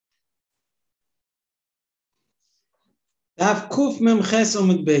Daf Kuf Mem Ches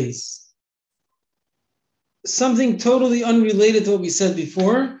Omid Beis. Something totally unrelated to what we said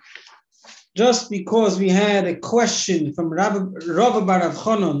before, just because we had a question from Rav Bar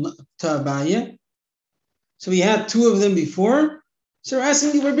Avchonon to Abaye. So we had two of them before. So we're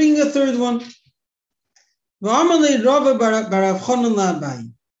asking, we're bringing a third one. V'amalei Rav Bar Avchonon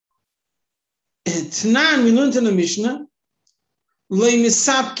la'Abaye. Tanan, we learned in the Mishnah, V'loi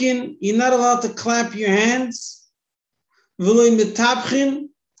misapkin, you're not allowed to clap your hands. V'loi mitapchin,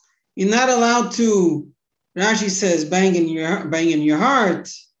 you're not allowed to, Rashi says, bang in your heart.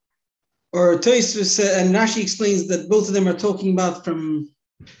 Or Tosfos, and Rashi explains that both of them are talking about from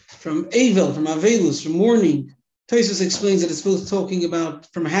Avel, from Avelus, from mourning. Tosfos explains that it's both talking about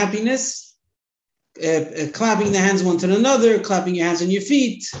from happiness, clapping the hands one to another, clapping your hands on your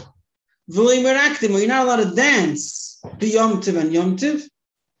feet. V'loi meraktim, you're not allowed to dance. Yom Tiv and Yom Tiv.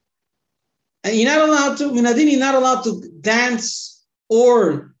 And you're not allowed to, Minadin, you're not allowed to dance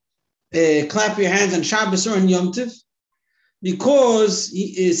or clap your hands on Shabbos or on Yom Tiv, because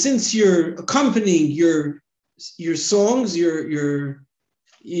since you're accompanying your songs, you're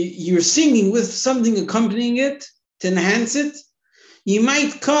singing with something accompanying it to enhance it, you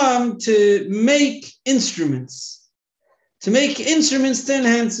might come to make instruments to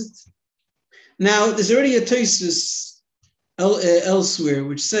enhance it. Now, there's already a Tosfos elsewhere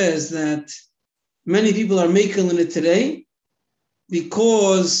which says that many people are making it today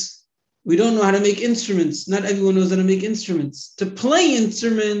because we don't know how to make instruments. Not everyone knows how to make instruments. To play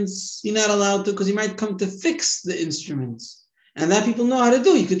instruments, you're not allowed to because you might come to fix the instruments. And that people know how to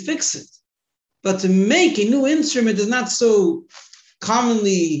do. You could fix it. But to make a new instrument is not so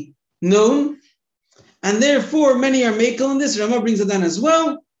commonly known. And therefore, many are making this. Rama brings it down as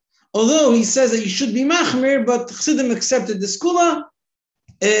well. Although he says that you should be machmir, but Chassidim accepted the skula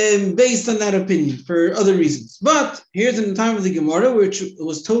based on that opinion for other reasons. But here's in the time of the Gemara, which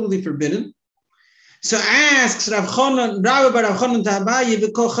was totally forbidden. So asks Rav Bar Avchonon to Abaye,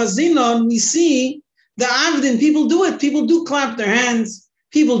 v'kol chazinon, we see the Avdin, people do it. People do clap their hands.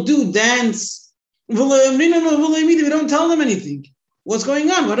 People do dance. We don't tell them anything. What's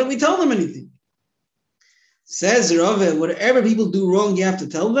going on? Why don't we tell them anything? Says Rava, whatever people do wrong, you have to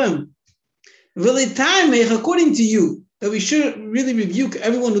tell them. According to you, that we should really rebuke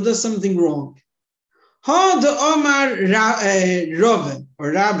everyone who does something wrong. Ha de Omar Rava,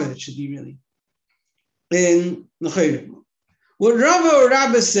 or Rabba, it should be really. What Rava or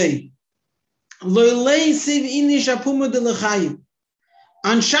Rabba say, on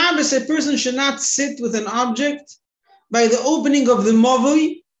Shabbos, a person should not sit with an object by the opening of the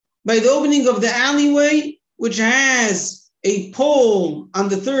mavoi, by the opening of the alleyway, which has a pole on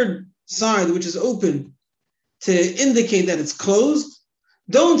the third side, which is open to indicate that it's closed.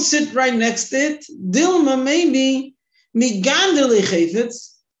 Don't sit right next to it. Dilma, maybe,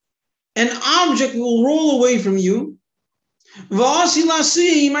 an object will roll away from you. You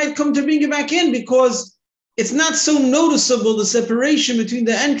might come to bring it back in because it's not so noticeable, the separation between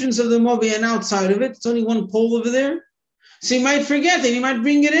the entrance of the Movi and outside of it. It's only one pole over there. So you might forget it. You might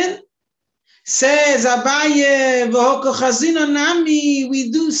bring it in. Says Abaye, v'hoko chazina nami, we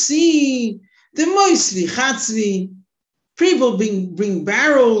do see the moisvi, chatzvi, people bring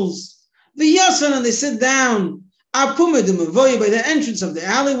barrels, the yasan, and they sit down, apuma de mavoy, by the entrance of the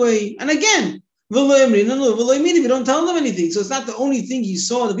alleyway, and again, we don't tell them anything. So it's not the only thing you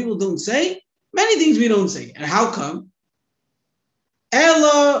saw that people don't say. Many things we don't say. And how come?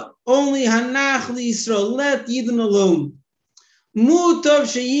 Ella, only hanach li Yisrael, let Yidden alone. If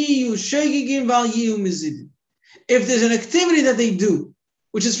there's an activity that they do,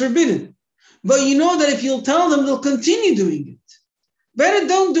 which is forbidden, but you know that if you'll tell them, they'll continue doing it. Better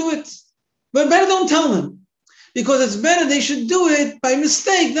don't do it, but better don't tell them, because it's better they should do it by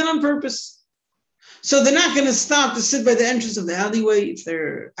mistake than on purpose. So they're not going to stop to sit by the entrance of the alleyway if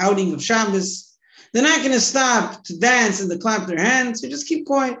they're outing of Shabbos. They're not going to stop to dance and to clap their hands. So just keep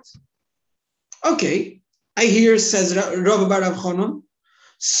quiet. Okay. I hear, says Rav Bar Avchonon,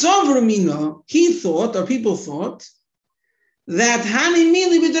 Sovrumino, he thought, or people thought, that Hani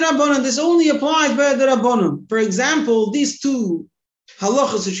Mili b'Derabanan, this only applies by Derabanan. For example, these two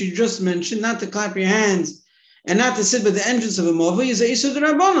halachas that you just mentioned, not to clap your hands and not to sit by the entrance of a Movi, is a Isur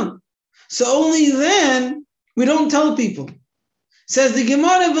Derabanan. So only then we don't tell people. Says the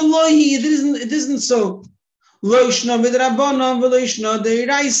Gemara Velohi, it isn't so. Lo Yishna b'Derabanan, v'lo Yishna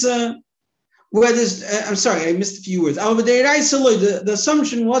de'iraisa. Where there's, I'm sorry, I missed a few words. The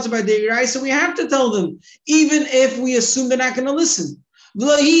assumption was about Deiraisa, we have to tell them, even if we assume they're not going to listen.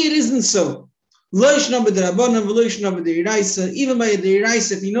 It isn't so. Even by a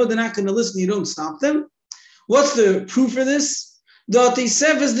Deiraisa, if you know they're not going to listen, you don't stop them. What's the proof for this?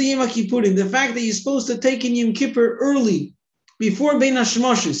 The fact that you're supposed to take in Yom Kippur early, before Bein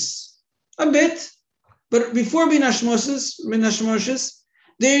HaShmoshes, a bit, but before Bein HaShmoshes,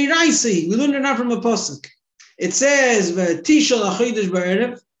 the Iraisi, we learned it out from a pasuk. It says that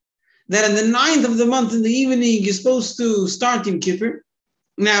in the 9th of the month in the evening you're supposed to start Yom Kippur.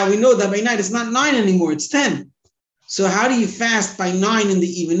 Now we know that by night it's not 9 anymore, it's 10. So how do you fast by 9 in the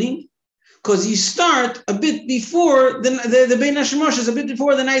evening? Because you start a bit before the Bein HaShemoshes, a bit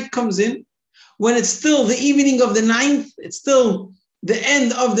before the night comes in. When it's still the evening of the 9th, it's still the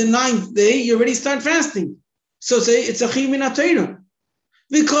end of the 9th day, you already start fasting. So say it's a Chiyuv min HaTorah.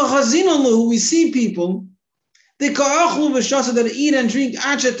 We see people, they that eat and drink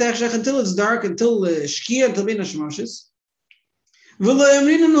until it's dark, until Shkia, until Bein HaShemoshes. We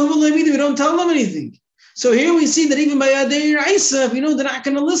don't tell them anything. So here we see that even by Adei Raisa, if you know they're not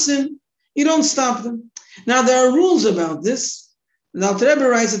going to listen, you don't stop them. Now there are rules about this. The Alter Rebbe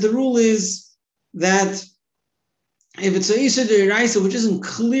writes that the rule is that if it's a Isur D'Oraisa which isn't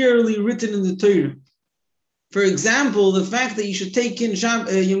clearly written in the Torah, for example, the fact that you should take in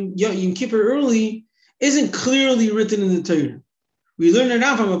Yom Kippur early isn't clearly written in the Torah. We learn it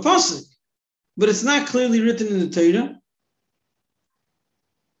out from a pasuk, but it's not clearly written in the Torah.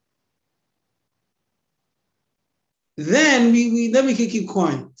 Then we can keep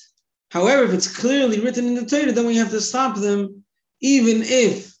quiet. However, if it's clearly written in the Torah, then we have to stop them, even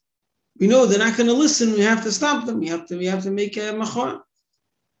if we know they're not going to listen. We have to stop them. We have to make a machor.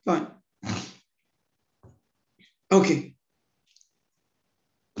 Fine. Okay.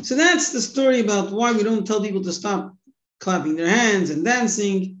 So that's the story about why we don't tell people to stop clapping their hands and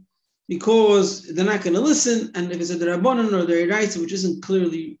dancing, because they're not going to listen. And if it's a D'Rabbanan or D'Oraisa which isn't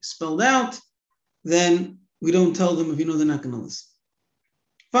clearly spelled out, then we don't tell them if you know they're not going to listen.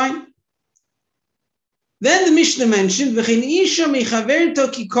 Fine. Then the Mishnah mentioned,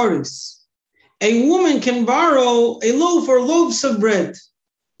 a woman can borrow a loaf or loaves of bread.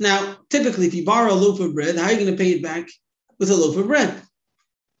 Now, typically, if you borrow a loaf of bread, how are you going to pay it back? With a loaf of bread.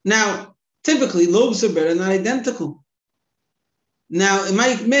 Now, typically, loaves of bread are not identical. Now, it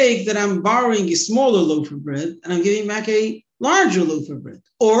might make that I'm borrowing a smaller loaf of bread and I'm giving back a larger loaf of bread.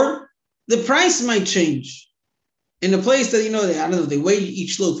 Or the price might change. In a place that, they weigh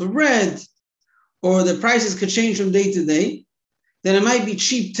each loaf of bread, or the prices could change from day to day, then it might be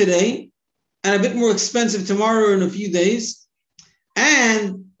cheap today and a bit more expensive tomorrow or in a few days.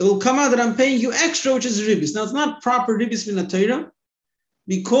 And it will come out that I'm paying you extra, which is ribis. Now, it's not proper ribis min HaTorah,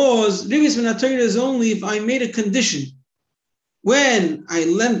 because ribis min HaTorah is only if I made a condition. When I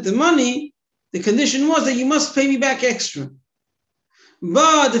lent the money, the condition was that you must pay me back extra.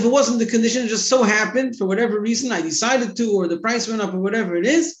 But if it wasn't the condition, it just so happened, for whatever reason, I decided to, or the price went up, or whatever it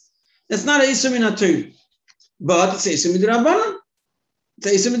is, that's not a Isur min HaTorah. But it's Isur Midrabanan. It's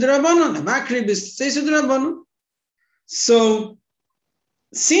Isur Midrabanan. A makrib is Isur Midrabanan. So,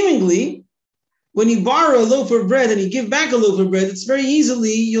 seemingly, when you borrow a loaf of bread and you give back a loaf of bread, it's very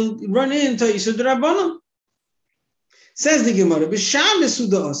easily, you'll run into Isur Midrabanan. Says the Gemara,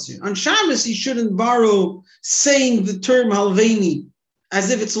 on Shabbos, you shouldn't borrow saying the term halveini as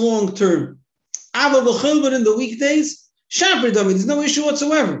if it's long term. But in the weekdays, there's no issue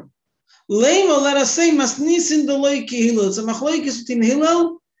whatsoever. Lema, let us say, masnisin the loy kehilel. It's a machlokes between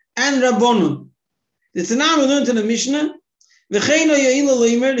Hillel and Rabbanon. The Tanakh we learned in the Mishnah. V'cheino ye'ilo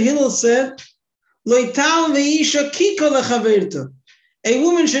loimer. Hillel said, loital ve'isha kiko lechaverta. A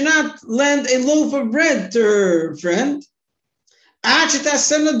woman should not lend a loaf of bread to her friend.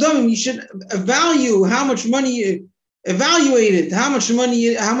 You should value how much money, evaluate it, how much money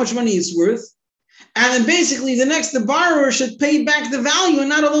it's worth. And then basically the borrower should pay back the value and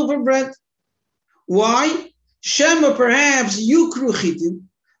not a loaf of bread. Why? Shema, perhaps yukru chitin,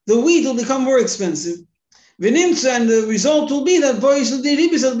 the wheat will become more expensive. V'nimtza, and the result will be that boys will be a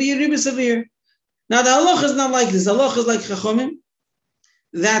ribis severe. Now the halacha is not like this. The halacha is like chachomim,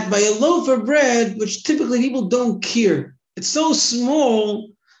 that by a loaf of bread, which typically people don't care, it's so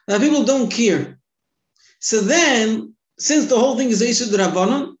small that people don't care. So then, since the whole thing is Isur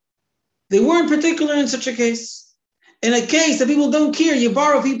D'Rabbanan, they weren't particular in such a case. In a case that people don't care, you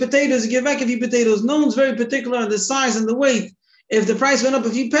borrow a few potatoes, you give back a few potatoes. No one's very particular on the size and the weight. If the price went up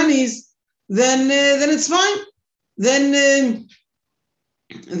a few pennies, then it's fine. Then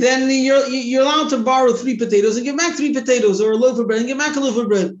you're allowed to borrow 3 potatoes and give back 3 potatoes, or a loaf of bread and give back a loaf of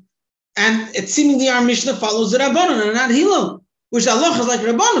bread. And it seemingly our Mishnah follows the Rabbanan and not Hillel, which Allah is like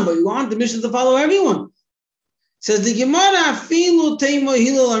Rabbanan, but you want the Mishnah to follow everyone. Says the Gemara, Afilu Teimo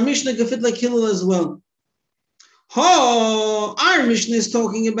Hillel, our Mishnah can fit like Hillel as well. Our Mishnah is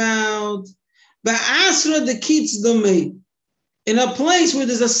talking about Ba'asra the kitz domei. In a place where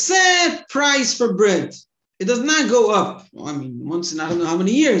there's a set price for bread. It does not go up. Well, I mean, once in I don't know how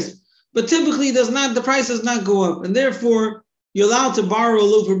many years, but typically the price does not go up. And therefore, you're allowed to borrow a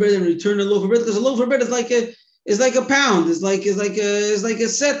loaf of bread and return a loaf of bread because a loaf of bread is like a pound, is like a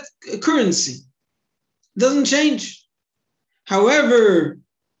set currency. It doesn't change. However,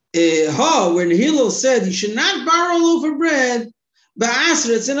 when Hillel said you should not borrow a loaf of bread, but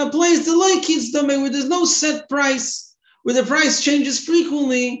Asra, it's in a place where there's no set price, where the price changes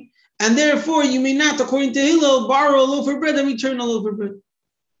frequently, and therefore you may not, according to Hillel, borrow a loaf of bread and return a loaf of bread.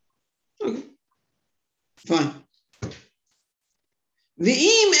 Okay, fine.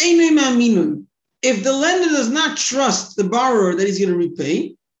 If the lender does not trust the borrower that he's going to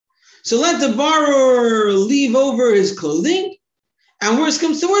repay, so let the borrower leave over his clothing, and worse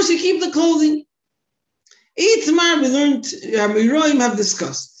comes to worse, you keep the clothing. Itmar, we learned, Miroim have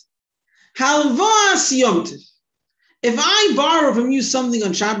discussed. Halvas Yom Tov. If I borrow from you something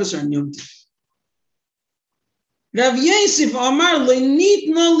on Shabbos or on Yom Tov, Rav Yosef Amar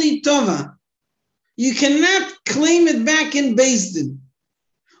le'nitna li tova. You cannot claim it back in Beis Din,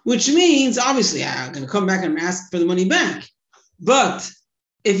 which means, obviously, I'm going to come back and ask for the money back. But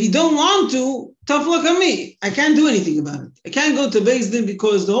if you don't want to, tough luck on me. I can't do anything about it. I can't go to Beis Din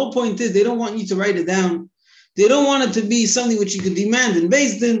because the whole point is they don't want you to write it down. They don't want it to be something which you could demand in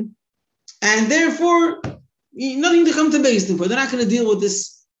Beis Din. And therefore, nothing to come to Beis Din for. They're not going to deal with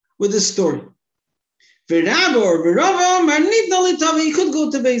this story. He could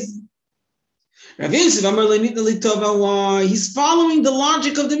go to Beis Din. Rav Yosef Amar le'nitna li tova. Why? He's following the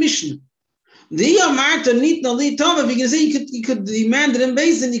logic of the Mishnah. The Amarta nitna li tova. If you can say you could demand it in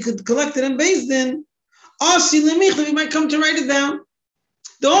Beis Din, you could collect it in Beis Din. Asi lemichla, we might come to write it down.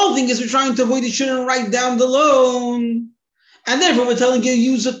 The whole thing is we're trying to avoid you shouldn't write down the loan, and therefore we're telling you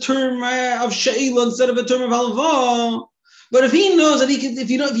use a term of she'ila instead of a term of halva. But if he knows that he can, if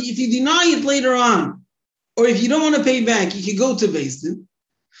you deny it later on, or if you don't want to pay back, you can go to Beis Din.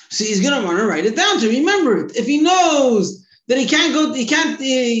 So he's going to want to write it down to remember it. If he knows that he can't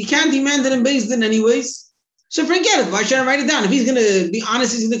demand it in Beis Din anyways, so forget it. Why should I write it down? If he's going to be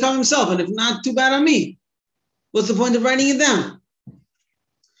honest, he's going to come himself, and if not, too bad on me. What's the point of writing it down?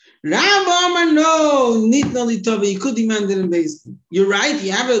 Rabba no, nitna li tova. You could demand it in Beis Din. You're right.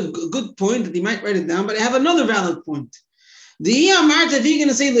 You have a good point that he might write it down, but I have another valid point. The Amarta, if you're going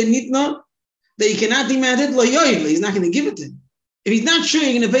to say le nitna, that you cannot demand it, lo yoyivle, he's not going to give it to him. If he's not sure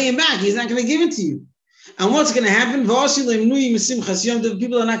you're going to pay him back, he's not going to give it to you. And what's going to happen?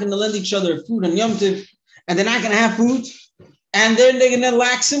 People are not going to lend each other food on Yom Tov, and they're not going to have food, and then they're going to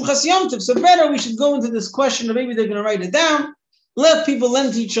lack Simchas Yom Tov. So better we should go into this question of maybe they're going to write it down, let people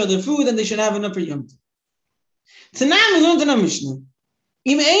lend each other food, and they should have enough for Yom Tov. Tonight we learned in our Mishnah.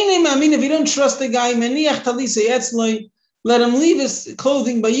 If you don't trust the guy, let him leave his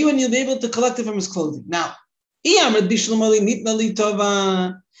clothing by you, and you'll be able to collect it from his clothing. Now, if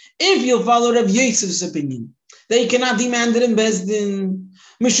you'll follow Rav Yosef's opinion, they cannot demand it in Beis Din.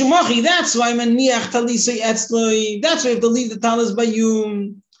 That's why that's why you have to leave the talis by you.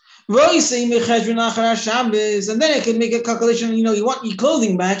 And then I can make a calculation. You want your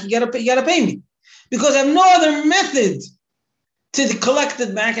clothing back, you gotta pay me, because I have no other method to collect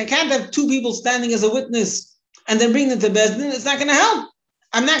it back. I can't have two people standing as a witness and then bring it to Beis Din. It's not going to help.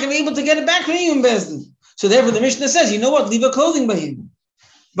 I'm not going to be able to get it back from you in Beis Din. So therefore, the Mishnah says, you know what? Leave a clothing by him.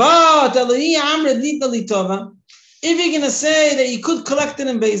 But if you're going to say that he could collect it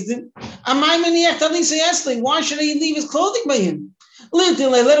in Beis Din, why should he leave his clothing by him? Let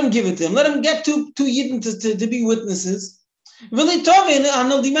him give it to him. Let him get two Yidden to be witnesses. And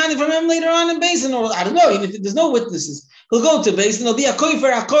he'll demand it from him later on in Beis Din. Or I don't know, even if there's no witnesses. He'll go to Beis Din. There'll be a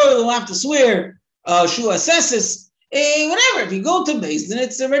koifer, he'll have to swear, shua assesses, whatever. If you go to Beis Din,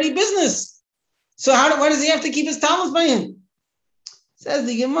 it's already business. So why does he have to keep his talis by him? Says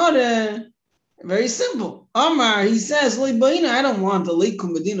the Gemara, very simple. Omar, he says, I don't want a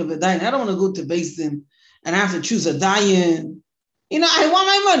leikum medina v'dayin. I don't want to go to Beis Din and have to choose a dayan. I want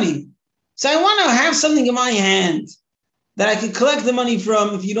my money. So I want to have something in my hand that I can collect the money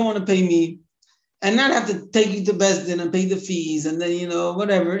from if you don't want to pay me, and not have to take you to Beis Din and pay the fees and then,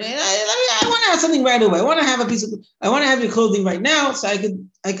 whatever. I want to have something right away. I want to have your clothing right now, so I could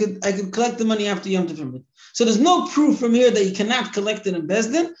collect the money after Yom Tov from it. So there's no proof from here that you cannot collect it in Beis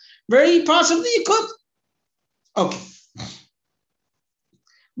Din. Very possibly you could. Okay.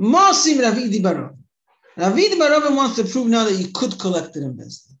 Mosim Ravidi Barov. Ravidi Barov wants to prove now that you could collect it in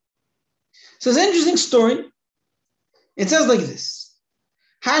Beis Din. So it's an interesting story. It says like this.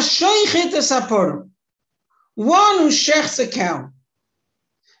 Hashoichet es haporim. One who shechs a cow.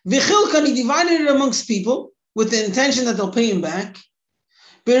 V'chilkan, he divided it amongst people with the intention that they'll pay him back.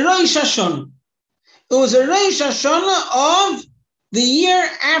 B'Rosh Hashanah. It was a Rosh Hashanah of the year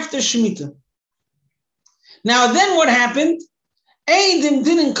after Shemitah. Now then what happened? Eidim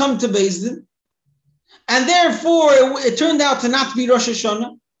didn't come to Beis Din, and therefore it turned out to not be Rosh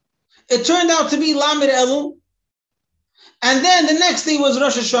Hashanah. It turned out to be Lamed Elul. And then the next day was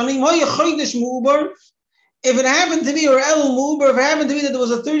Rosh Hashanah. If it happened to be, or Elul Mu'ubar, if it happened to be that there was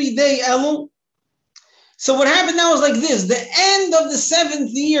a 30-day Elul, so what happened now is like this. The end of the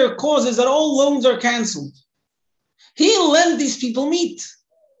 7th year causes that all loans are canceled. He lent these people meat.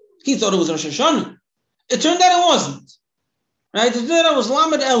 He thought it was Rosh Hashanah. It turned out it wasn't. Right? It turned out it was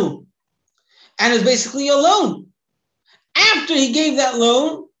Lamed Elul. And it's basically a loan. After he gave that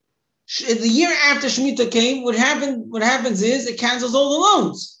loan, the year after Shemitah came, what happens is it cancels all the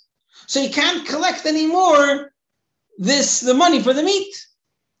loans. So he can't collect anymore the money for the meat.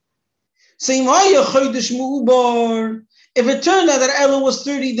 So if it turned out that Elul was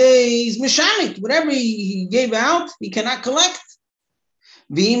 30 days, Mishamit, whatever he gave out, he cannot collect.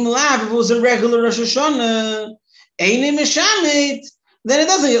 V'im lav, if it was a regular Rosh Hashanah, Eine Mishamit, then it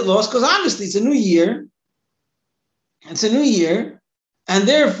doesn't get lost, because obviously it's a new year. It's a new year, and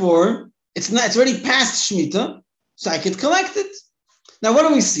therefore it's already past Shemitah, so I could collect it. Now what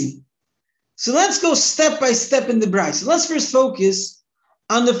do we see? So let's go step by step in the Brayso. So let's first focus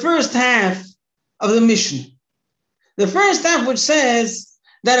on the first half of the Mishnah. The first half, which says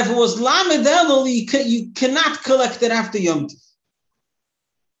that if it was Lamed Elul, you cannot collect it after Yom Tov.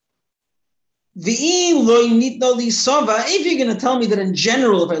 If you're going to tell me that in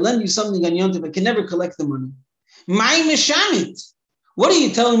general, if I lend you something on Yom Tov, I can never collect the money. My Mishamit. What are you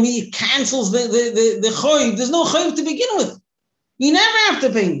telling me? It cancels the choiv. There's no choiv to begin with. You never have to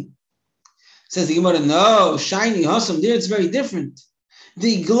pay me. Says the Gemara, no, shiny, Hassam, there it's very different.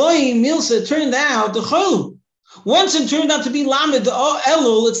 The Gloi Milsa turned out the Chol. Once it turned out to be Lamed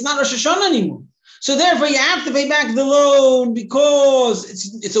Elul, it's not Rosh Hashanah anymore. So therefore you have to pay back the loan because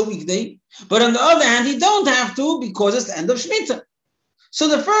it's a weekday. But on the other hand, you don't have to because it's the end of Shemitah. So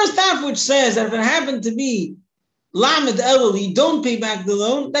the first half, which says that if it happened to be Lamed Elul, you don't pay back the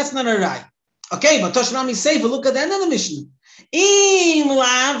loan, that's not a right. Okay, but Toshrami Sefer, look at the end of the Mishnah. Im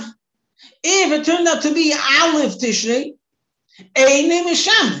Lav, if it turned out to be Aleph Tishrei,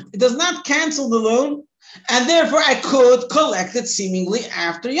 it does not cancel the loan, and therefore I could collect it seemingly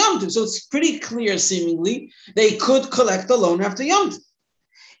after Yom Tov. So it's pretty clear, seemingly, they could collect the loan after Yom Tov.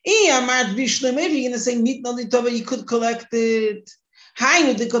 If you're going to say you could collect it.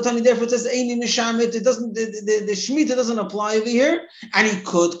 Therefore it says it doesn't, the Shemitah doesn't apply over here, and he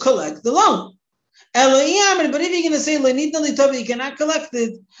could collect the loan. But if you're going to say you cannot collect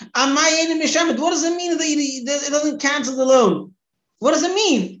it, what does it mean that it doesn't cancel the loan? What does it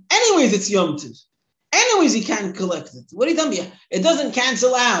mean? Anyways, it's Yom Tov. Anyways, he can't collect it. What are you telling me? It doesn't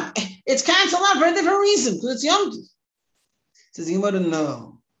cancel out. It's canceled out for a different reason, because it's Yom Tov. Says the Gemara,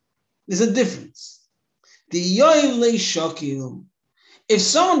 no. There's a difference. The Yoiv Le Shokil. If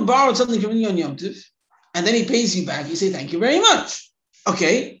someone borrowed something from you on Yom Tov, and then he pays you back, you say, thank you very much.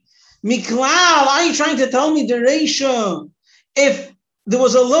 Okay. Miklal, are you trying to tell me the ratio? If there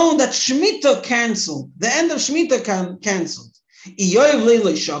was a loan that Shemitah canceled, the end of Shemitah canceled, if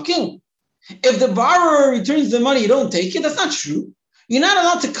the borrower returns the money, you don't take it, that's not true. You're not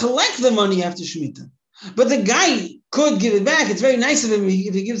allowed to collect the money after Shemitah. But the guy could give it back. It's very nice of him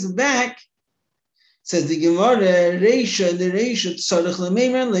if he gives it back. Says the Gemara,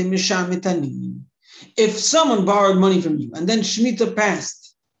 if someone borrowed money from you and then Shemitah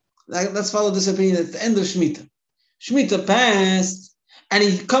passed, let's follow this opinion at the end of Shemitah. Shemitah passed and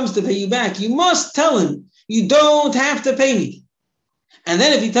he comes to pay you back. You must tell him, you don't have to pay me. And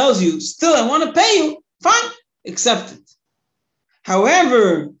then if he tells you, still I want to pay you, fine, accept it.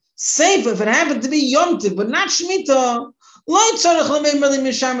 However, safe if it happened to be Yom Tov, but not Shemitah, then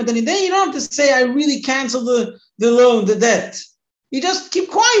you don't have to say, I really cancel the loan, the debt. You just keep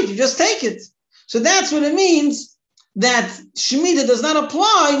quiet, you just take it. So that's what it means that Shemitah does not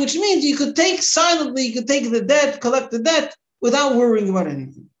apply, which means you could take silently, you could take the debt, collect the debt without worrying about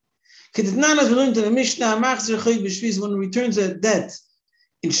anything. As we learned in the Mishnah, when it returns a debt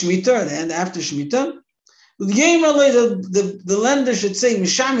in Shemitah, and after Shemitah, the lender should say,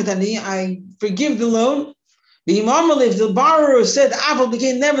 I forgive the loan. If the borrower said,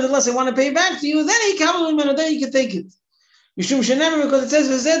 nevertheless, I want to pay back to you, then he can take it. Because it says,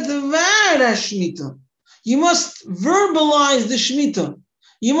 you must verbalize the Shemitah.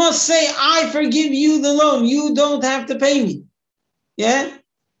 You must say, I forgive you the loan. You don't have to pay me. Yeah?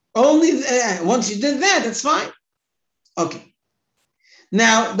 Only once you did that, that's fine. Okay.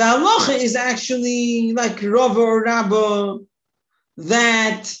 Now, the halacha is actually like Rava or Rabba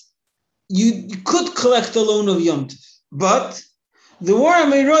that you could collect a loan of Yom Tov, but the war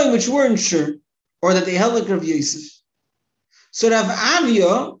Ameroim, which weren't sure, or that they held like Rav Yosef. So Rav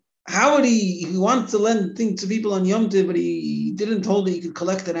Avia, how would he wanted to lend things to people on Yom Tov, but he didn't hold that he could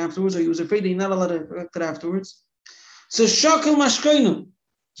collect it afterwards, or he was afraid that he's not allowed to collect it afterwards. So Shakel Mashkoinu,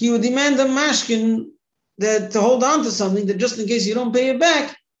 he would demand a mashkin that to hold on to something that just in case you don't pay it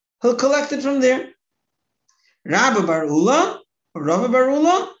back, he'll collect it from there. Rabba Bar Ula,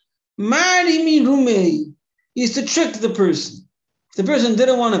 Marimi Rumei, he used to trick the person. If the person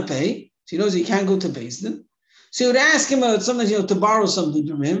didn't want to pay, so he knows he can't go to Beis Din, so he would ask him sometimes, to borrow something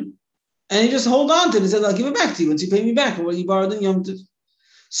from him, and he just hold on to it. He said, I'll give it back to you once you pay me back for what you borrowed in Yom Tov.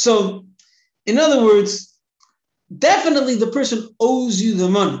 So, in other words, definitely the person owes you the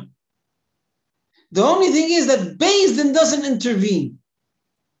money. The only thing is that Beis Din doesn't intervene.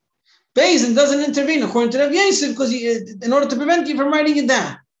 Beis Din doesn't intervene according to Rav Yosef because in order to prevent you from writing it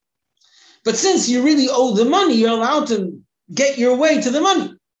down. But since you really owe the money, you're allowed to get your way to the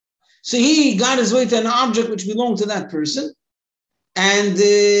money. So he got his way to an object which belonged to that person, and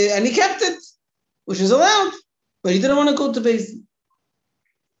he kept it, which is allowed, but he didn't want to go to Beis Din.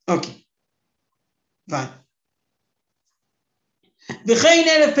 Okay, fine. V'chein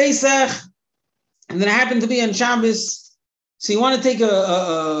erev Pesach, and then it happened to be on Shabbos. So you want to take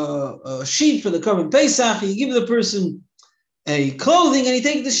a sheep for the Korban Pesach, you give the person a clothing, and you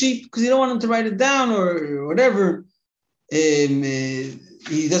take the sheep because you don't want him to write it down or whatever.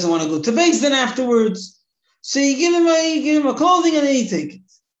 He doesn't want to go to Beis Din afterwards. So you give him a clothing and then you take it.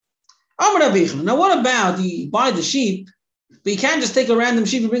 Now what about you buy the sheep, but you can't just take a random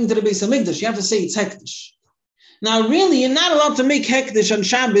sheep and bring it to the Beis HaMikdash. You have to say it's Hekdesh. Now really, you're not allowed to make Hekdesh on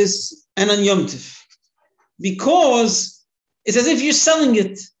Shabbos and on Yom Tov, because it's as if you're selling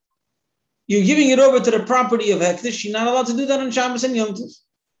it. You're giving it over to the property of Hekdesh. You're not allowed to do that on Shabbos and Yom Tov.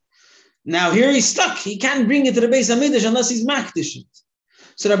 Now here he's stuck. He can't bring it to the Beis HaMikdash unless he's Makdish it.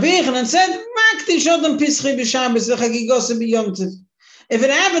 So Rabbi Yechanan said, Makdish Odom Pischi b'Shabbos v'Chagigos b'Yom Tov. If it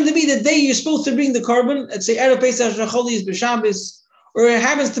happened to be the day you're supposed to bring the korban, let's say Erev Pesach Shacholi is b'Shabbos, or it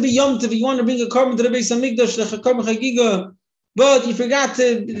happens to be Yom Tov, you want to bring a korban to the Beis HaMikdash, the korban Chagiga, but you forgot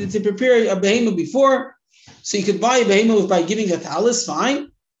to prepare a behemah before, so you could buy a behemah by giving a talis,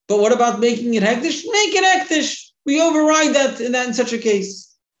 fine. But what about making it Hekdesh? Make it Hekdesh. We override that in such a case.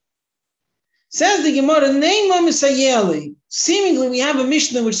 Says the Gemara, Neima Misayeli. Seemingly, we have a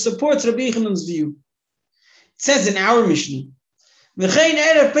Mishnah which supports Rabbi Yechanan's view. It says in our Mishnah, V'chein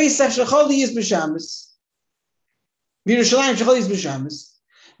erev Pesach shechol yis b'Shabbos, v'Yerushalayim shechol yis b'Shabbos,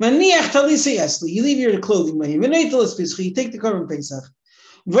 maniach talisa yesli, you leave your clothing by him, v'neitel pischi, you take the korban Pesach,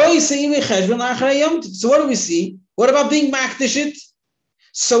 v'yisei mecheshbon achrei Yom Tov. So what do we see? What about being makdishit?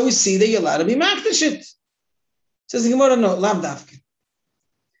 So we see that you're allowed to be makdishit. Says the Gemara, no, lav dafke.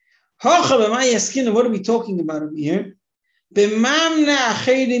 What are we talking about over here? Although the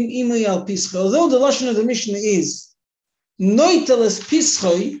lashon of the Mishnah is noiteles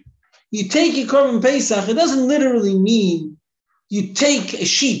pischoi, you take a korban Pesach, it doesn't literally mean you take a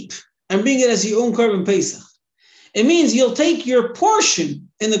sheep and bring it as your own korban Pesach. It means you'll take your portion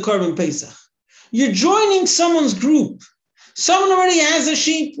in the korban Pesach. You're joining someone's group. Someone already has a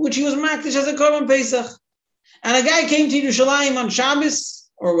sheep, which he was makdish as a korban Pesach. And a guy came to Yerushalayim on Shabbos,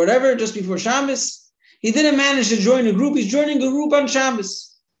 or whatever, just before Shabbos. He didn't manage to join a group. He's joining a group on Shabbos.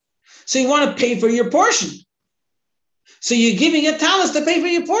 So you want to pay for your portion. So you're giving a talis to pay for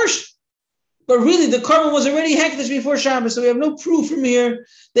your portion. But really, the korban was already hekdesh before Shabbos, so we have no proof from here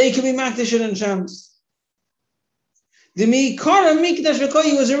that he could be makdish on Shabbos. The Mikara Mikdash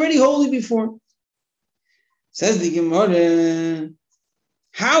Rekoyi was already holy before. Says the Gemara,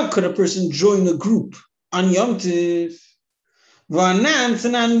 how could a person join a group on Yom Tov? We learned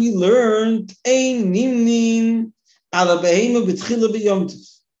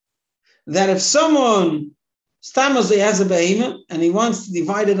that if someone stamazay has a behemah and he wants to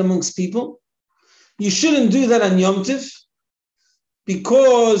divide it amongst people, you shouldn't do that on Yom Tov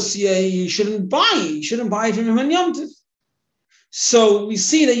because you shouldn't buy it. You shouldn't buy from him on Yom Tov. So we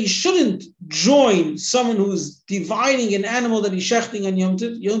see that you shouldn't join someone who's dividing an animal that he's shechting on Yom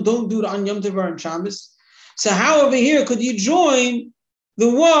Tov. You don't do it on Yom Tov or on Shabbos. So how over here could you join the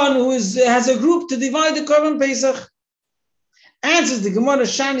one who has a group to divide the korban Pesach? Answers the Gemara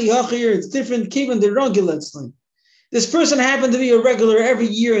Shani Hachir. It's different. Given the regular. This person happened to be a regular every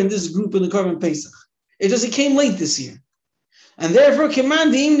year in this group in the korban Pesach. It just came late this year, and therefore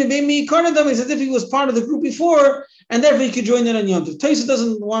command him to be me korban. It's as if he was part of the group before, and therefore he could join in on Yom Tov. Taisa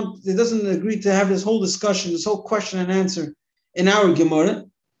doesn't agree to have this whole discussion, this whole question and answer in our Gemara,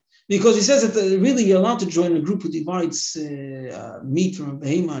 because he says that really you're allowed to join a group who divides meat from a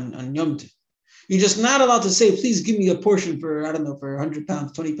behemoth on Yom Tov. You're just not allowed to say, please give me a portion for, I don't know, for 100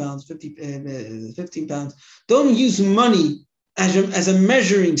 pounds, 20 pounds, 15 pounds. Don't use money as a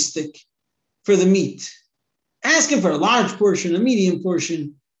measuring stick for the meat. Ask him for a large portion, a medium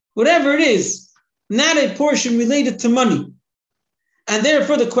portion, whatever it is, not a portion related to money. And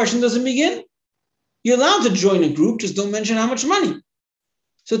therefore the question doesn't begin. You're allowed to join a group, just don't mention how much money.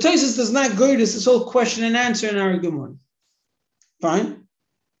 So Tosfos does not go to this whole question and answer in our Gemara. Fine.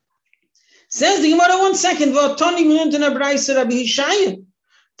 Says the Gemara, 1 second, from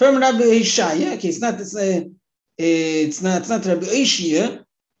Rabbi Hishaya. Okay, it's not Rabbi Ishia,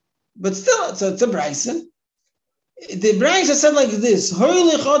 but still it's a Braisa. The Braisa said like this: a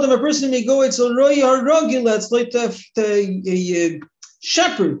person may go to a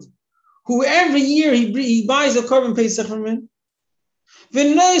shepherd who every year he buys a korban pesach from him.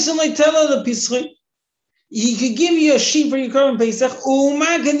 He could give you a sheep for your korban pesach,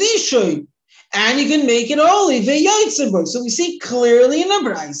 and you can make it holy. So we see clearly in the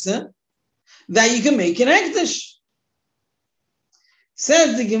Braisa that you can make an hekdesh.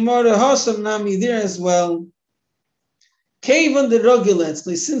 Says the Gemara, Hosam Nami there as well. Kavan the Rogilets,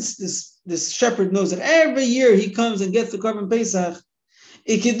 since this shepherd knows that every year he comes and gets the korban pesach,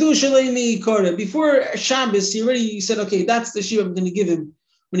 before Shabbos, he said, okay, that's the sheep I'm going to give him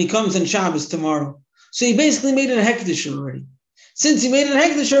when he comes on Shabbos tomorrow. So he basically made it a hekdesh already. Since he made it a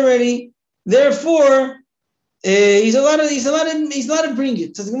hekdesh already, therefore he's allowed to bring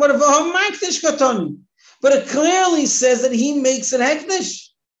it. But it clearly says that he makes it hekdesh.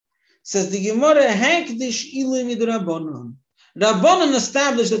 Says the Gemara, hekdesh ilu midrabanan. Rabbanan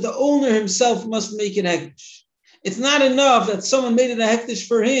established that the owner himself must make it hekdesh. It's not enough that someone made it a hekdesh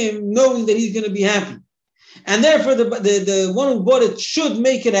for him, knowing that he's going to be happy. And therefore, the one who bought it should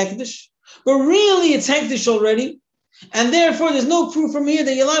make it hekdesh. But really, it's hekdesh already. And therefore, there's no proof from here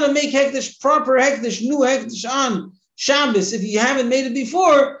that you're allowed to make hekdesh, proper hekdesh, new hekdesh on Shabbos. If you haven't made it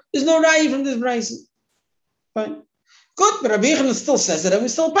before, there's no raya from this brayso. Fine. Good, but Rabbi Yochanan still says that, and we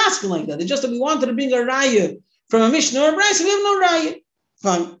still pass like that. It's just that we wanted to bring a raya from a Mishnah or a brayso. We have no raya.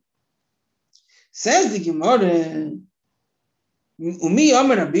 Fine. Says the Gemara, Umi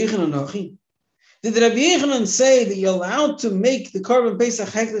Amar Rabbi Yochanan Nochi. Did Rabbi Yochanan say that you're allowed to make the korban pesach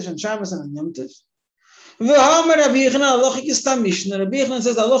hekdesh on Shabbos and on Yom Tov? V'hamar Rabbi Yochanan halacha is tam Mishnah. Rabbi Yochanan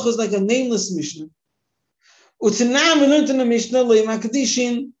says halacha is like a nameless Mishnah. Utanam we learned in the Mishnah lo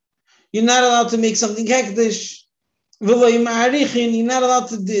yimakdishin. You're not allowed to make something hekdesh. V'lo yimarichin. You're not allowed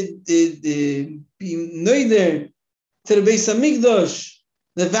to be noider to the Beis Hamikdash,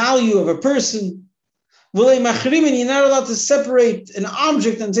 the value of a person. You're not allowed to separate an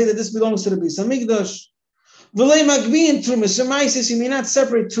object and say that this belongs to the Beis Hamikdash. You may not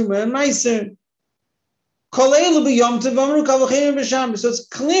separate Truma and Meiser. So it's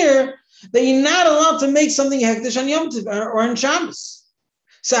clear that you're not allowed to make something hekdesh on Yom Tov or on Shabbos.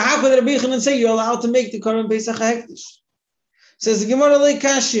 So how could Rabbi Yochanan say you're allowed to make the korban pesach hekdesh? Says the Gemara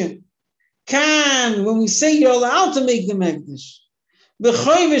Leikashia. When we say you're allowed to make them hekdesh,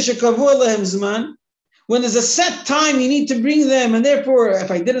 when there's a set time you need to bring them, and therefore, if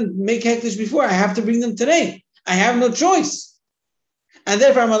I didn't make hekdesh before, I have to bring them today. I have no choice, and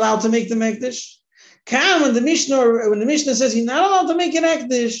therefore I'm allowed to make them hekdesh. When the Mishnah says you're not allowed to make an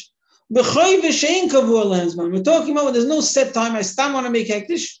hekdesh, we're talking about when there's no set time. I still want to make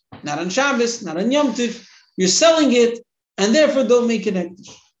hekdesh, not on Shabbos, not on Yom Tov. You're selling it, and therefore don't make an hekdesh.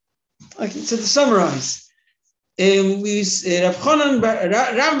 Okay, so to summarize. Rav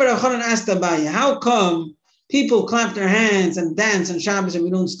Chanan asked Abaye, how come people clap their hands and dance on Shabbos and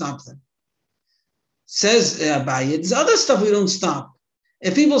we don't stop them? Says Abaye, there's other stuff we don't stop.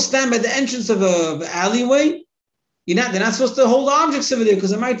 If people stand by the entrance of an alleyway, they're not supposed to hold objects over there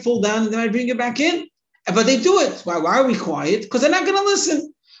because they might fall down and they might bring it back in. But they do it. Why are we quiet? Because they're not going to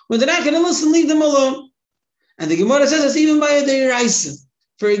listen. When they're not going to listen, leave them alone. And the Gemara says it's even by a deiraisa.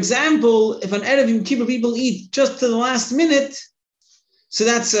 For example, if an Erev Yom Kippur people eat just to the last minute, so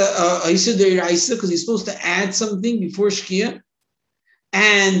that's a Yisur Deiraisa because you're supposed to add something before Shkia,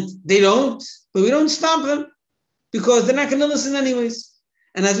 and they don't, but we don't stop them because they're not going to listen anyways.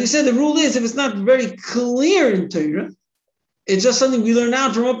 And as we said, the rule is if it's not very clear in Torah, it's just something we learn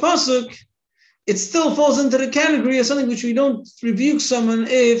out from a pasuk, it still falls into the category of something which we don't rebuke someone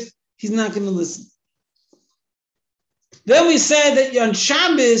if he's not going to listen. Then we said that on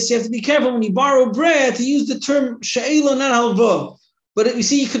Shabbos, you have to be careful when you borrow bread to use the term she'ela, not halva. But we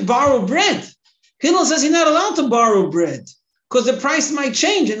see you could borrow bread. Hillel says you're not allowed to borrow bread because the price might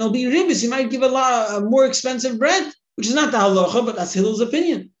change and it'll be ribis. You might give a more expensive bread, which is not the halacha, but that's Hillel's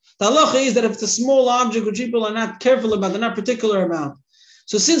opinion. The halacha is that if it's a small object which people are not careful about, they're not particular about.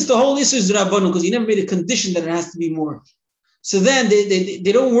 So since the whole issue is Rabbanu, because he never made a condition that it has to be more. So then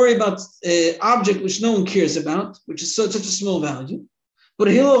they don't worry about object which no one cares about, which is such a small value. But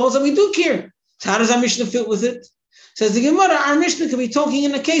Hillel holds that we do care. So how does our Mishnah fit with it? Says the Gemara, our Mishnah could be talking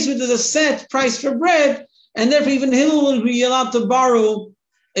in a case where there's a set price for bread, and therefore even Hillel would be allowed to borrow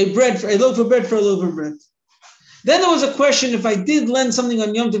a loaf of bread for a loaf of bread. Then there was a question, if I did lend something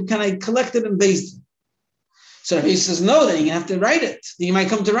on Yom Tov, can I collect it and base it? So Rabbi says, no, then you have to write it. Then you might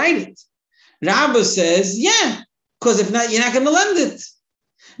come to write it. Rabbi says, yeah, because if not, you're not going to lend it.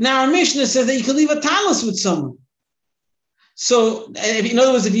 Now our Mishnah says that you can leave a talis with someone. So in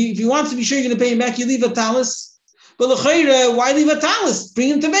other words, if you want to be sure you're going to pay him back, you leave a talis. But l'chayra, why leave a talis? Bring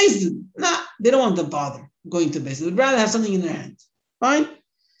him to Beis Din. Nah, they don't want to bother going to Beis Din. They'd rather have something in their hands. Fine?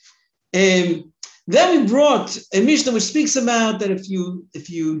 Then we brought a Mishnah which speaks about that if you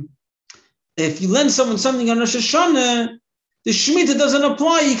lend someone something on Rosh Hashanah, the Shemitah doesn't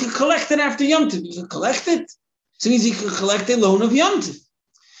apply. You can collect it after Yom Tov. You can collect it. So it means you can collect a loan of Yom Tov.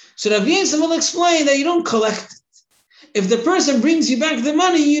 So Rav Yisrael will explain that you don't collect it. If the person brings you back the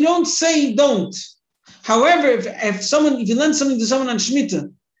money, you don't say don't. However, if you lend something to someone on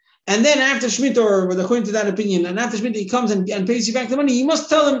Shemitah, and then after Shemitah, or according to that opinion, and after Shemitah he comes and pays you back the money, you must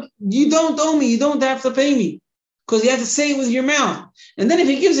tell him, you don't owe me, you don't have to pay me. Because you have to say it with your mouth. And then if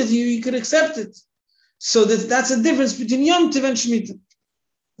he gives it to you, you could accept it. So that's a difference between Yom Tov and Shemitah.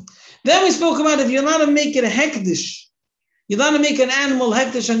 Then we spoke about if you're allowed to make it a hekdesh, you're allowed to make an animal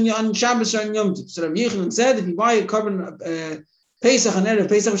hekdesh on Shabbos or on Yom Tov. So Rabbi Yochanan said, if you buy a carbon Pesach and Erev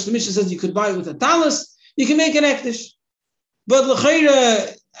Pesach, which the Mishnah says you could buy it with a talis, you can make an hekdesh. But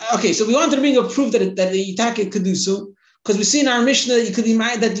l'chayra, okay, so we wanted to bring a proof that the Yitaka could do so, because we see in our Mishnah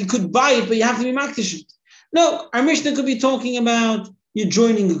that you could buy it, but you have to be makdish it. No, our Mishnah could be talking about you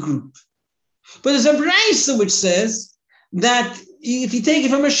joining a group. But there's a Braisa which says that if you take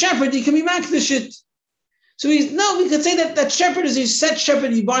it from a shepherd, you can be makdish it. So we could say that shepherd is a set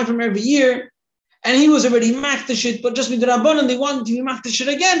shepherd you buy from every year, and he was already makdish it, but just with the Rabbanan, they wanted to be makdish it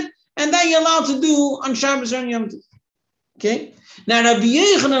again, and that you're allowed to do on Shabbos or on Yom Tov. Okay? Now, Rabbi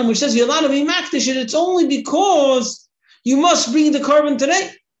Yochanan, which says you're allowed to be makdish it, it's only because you must bring the carbon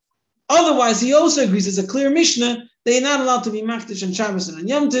today. Otherwise, he also agrees, it's a clear Mishnah, that you're not allowed to be makdish on Shabbos and on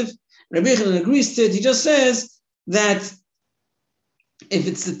Yom Tov. Rabbi Yochanan agrees to it. He just says that if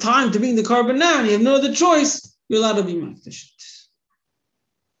it's the time to bring the carbon now and you have no other choice, you're allowed to be makdish.